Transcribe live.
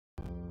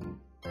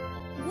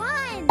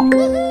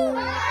Woohoo!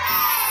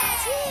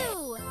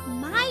 2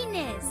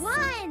 minus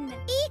 1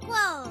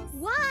 equals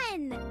 1.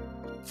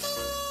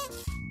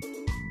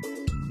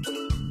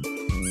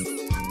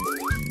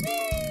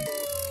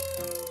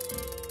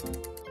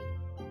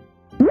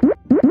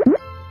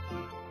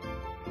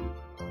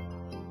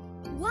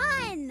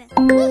 1.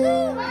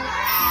 Woohoo!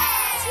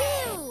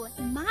 2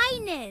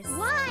 minus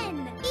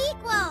 1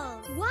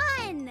 equals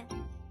 1.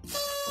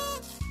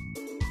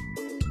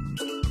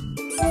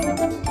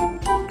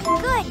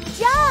 Good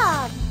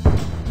job!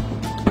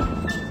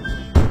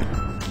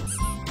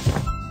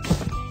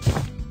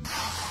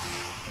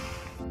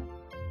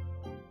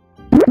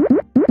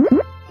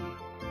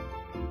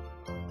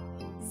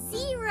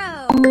 Zero.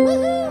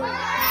 Woohoo!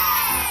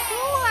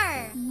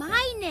 4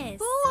 minus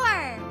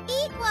 4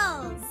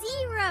 equals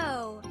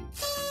 0.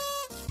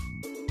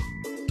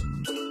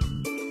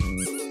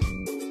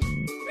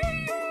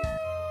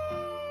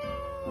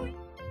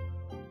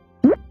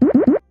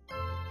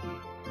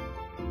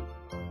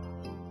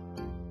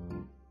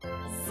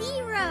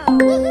 0.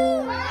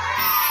 Woohoo!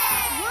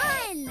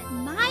 1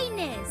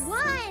 minus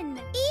 1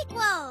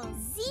 equals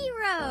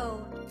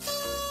 0.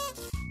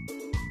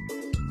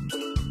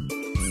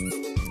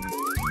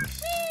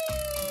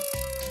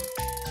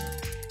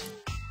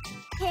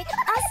 Pick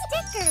a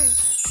sticker.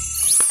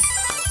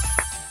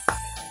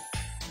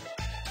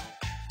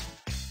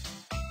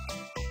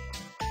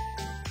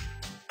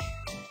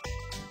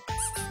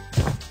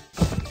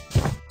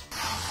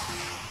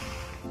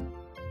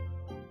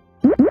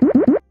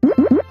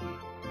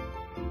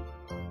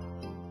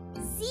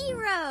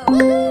 Zero.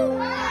 Woohoo!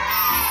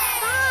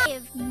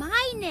 5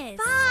 minus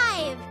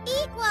 5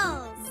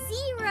 equals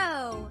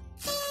 0.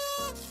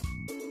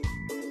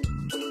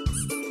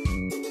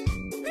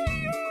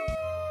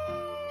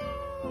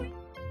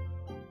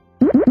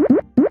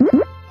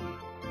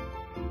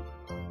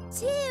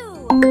 2.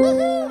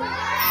 Woohoo!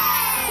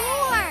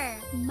 4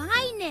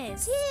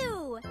 minus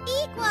 2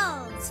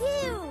 equals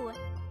 2.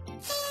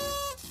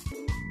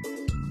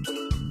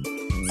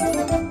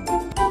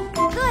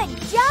 Good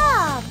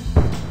job!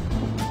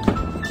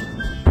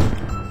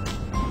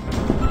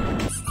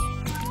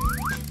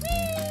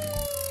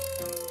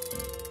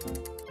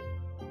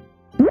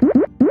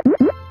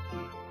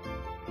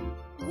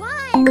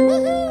 One.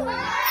 Woohoo!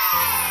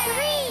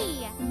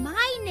 3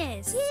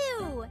 minus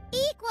 2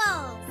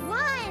 equals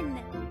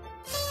 1.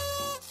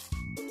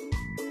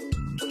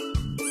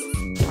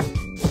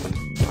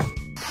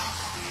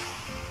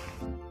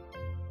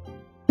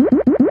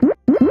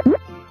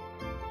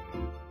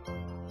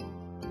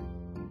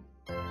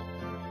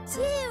 2.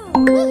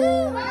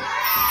 Woohoo!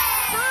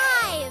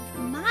 5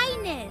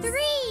 minus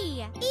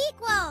 3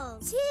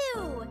 equals 2.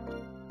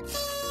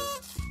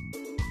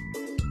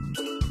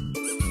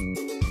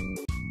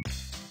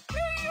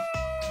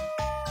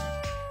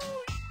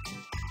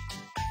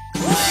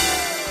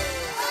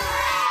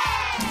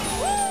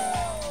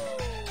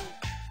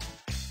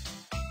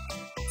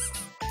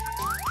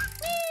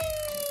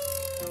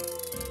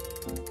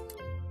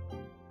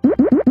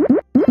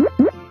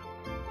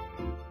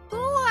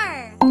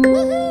 4.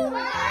 Woohoo!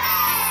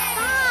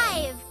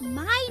 5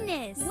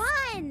 minus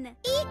 1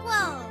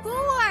 equals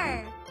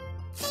 4.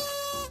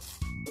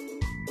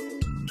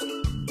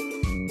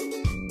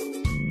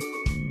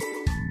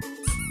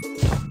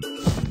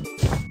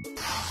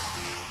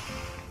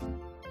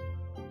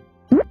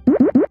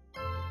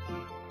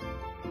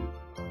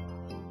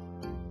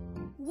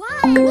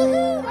 1.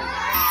 Woohoo!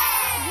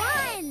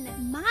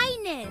 1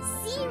 minus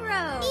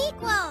 0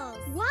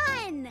 equals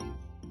 1.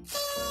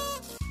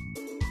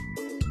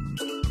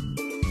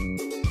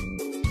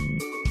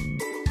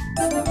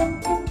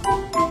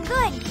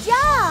 Good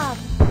job!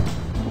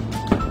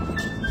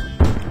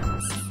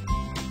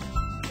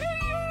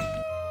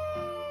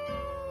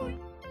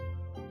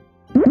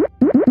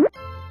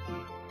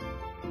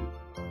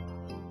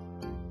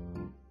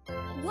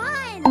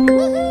 One.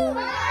 Woohoo!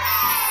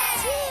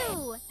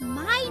 2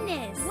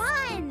 minus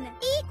 1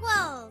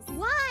 equals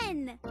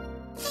 1.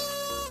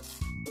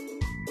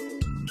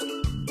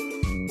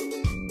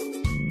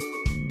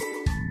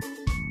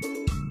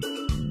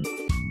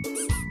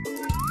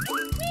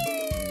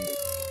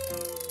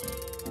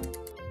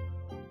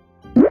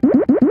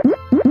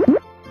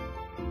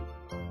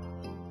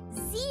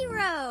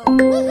 0.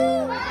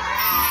 Woohoo!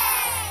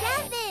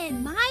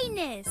 7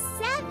 minus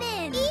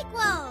 7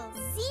 equals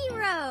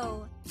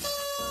 0.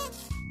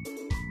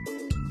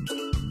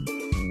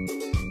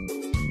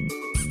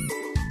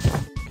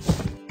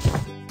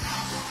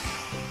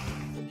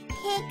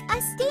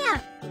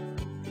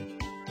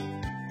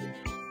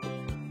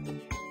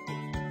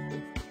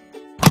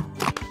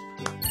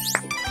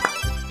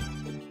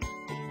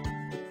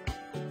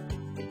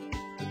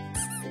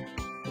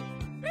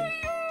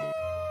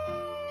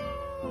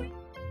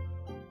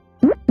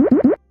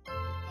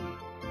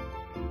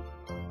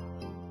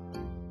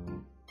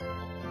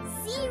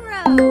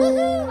 0.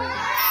 Woohoo!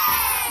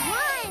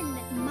 1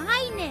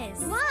 minus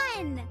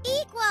 1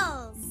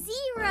 equals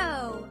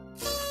 0.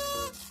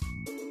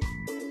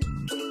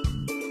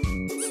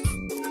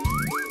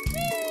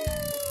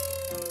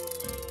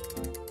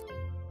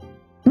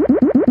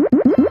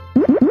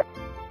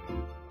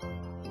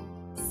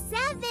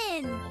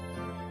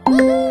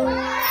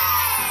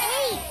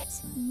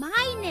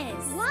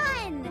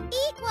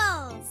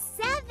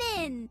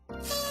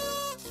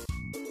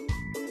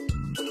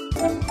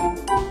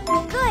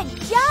 Good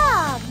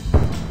job!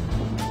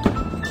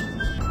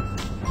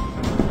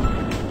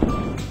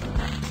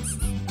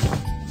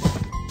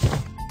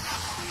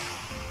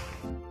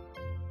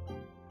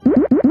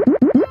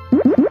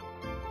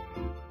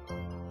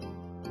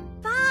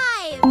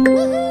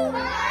 Woohoo!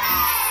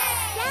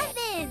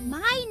 7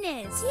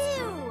 minus 2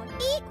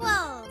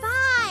 equals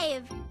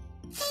 5.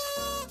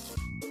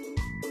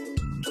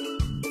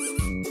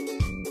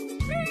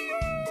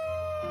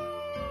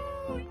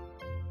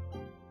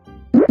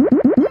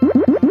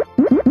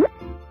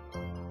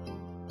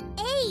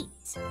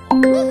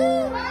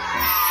 Woohoo!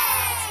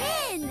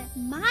 10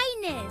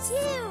 minus 2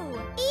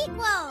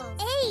 equals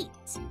 8.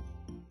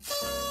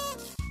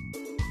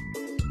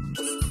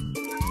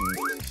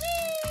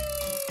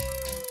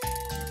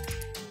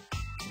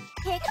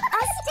 Pick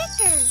a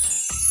sticker.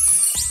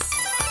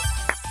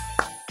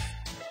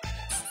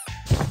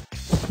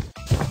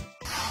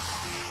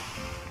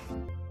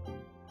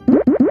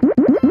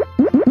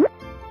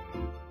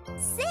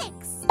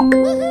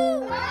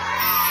 Woohoo!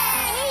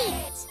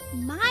 8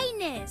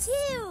 minus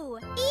 2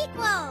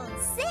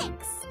 equals 6.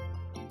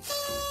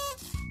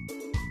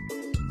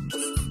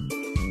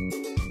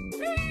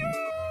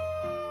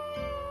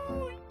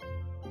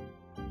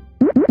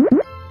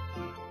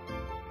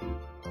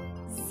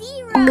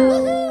 Zero.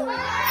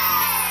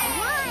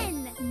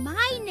 1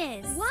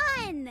 minus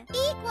 1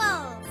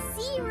 equals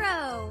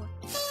 0.